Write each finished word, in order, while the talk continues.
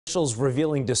Officials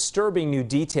revealing disturbing new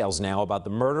details now about the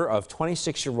murder of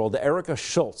 26-year-old Erica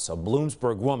Shultz, a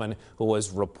Bloomsburg woman who was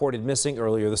reported missing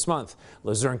earlier this month.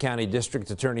 Luzerne County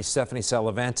District Attorney Stephanie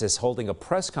Salavant is holding a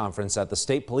press conference at the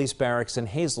State Police Barracks in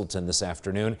Hazleton this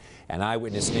afternoon. And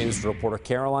Eyewitness News reporter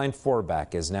Caroline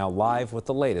Forbach is now live with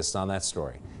the latest on that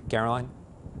story. Caroline?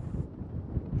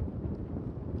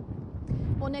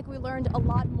 Well, Nick, we learned a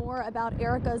lot more about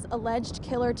Erica's alleged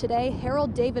killer today.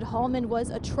 Harold David Hallman was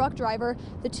a truck driver.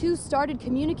 The two started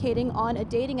communicating on a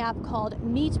dating app called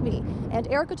Meet Me, and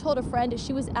Erica told a friend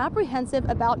she was apprehensive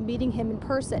about meeting him in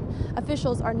person.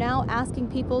 Officials are now asking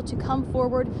people to come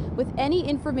forward with any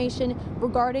information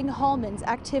regarding Hallman's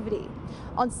activity.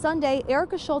 On Sunday,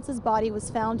 Erica Shultz's body was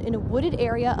found in a wooded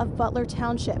area of Butler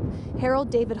Township. Harold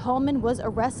David Hallman was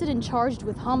arrested and charged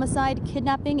with homicide,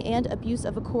 kidnapping, and abuse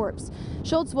of a corpse.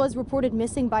 Shultz was reported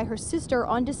missing by her sister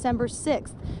on December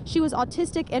 6th. She was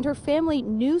autistic and her family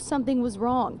knew something was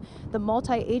wrong. The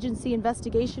multi-agency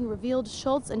investigation revealed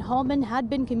Shultz and Hallman had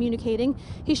been communicating.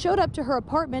 He showed up to her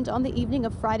apartment on the evening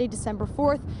of Friday, December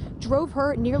 4th, drove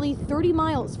her nearly 30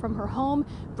 miles from her home,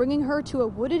 bringing her to a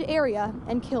wooded area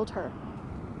and killed her.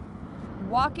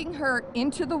 Walking her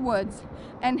into the woods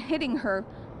and hitting her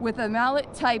with a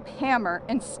mallet-type hammer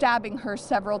and stabbing her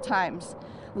several times,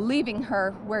 leaving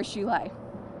her where she lay.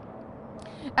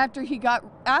 After he got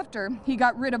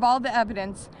rid of all the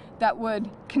evidence that would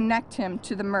connect him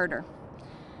to the murder.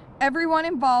 Everyone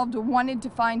involved wanted to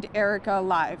find Erica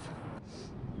alive.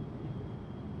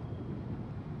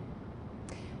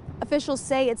 Officials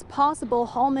say it's possible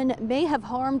Hallman may have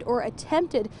harmed or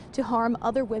attempted to harm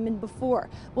other women before.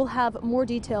 We'll have more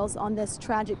details on this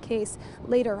tragic case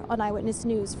later on Eyewitness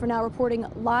News. For now, reporting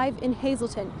live in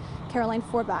Hazleton, Caroline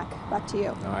Forbach, back to you.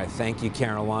 All right, thank you,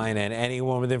 Caroline. And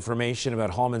anyone with information about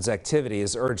Hallman's activity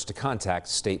is urged to contact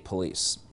state police.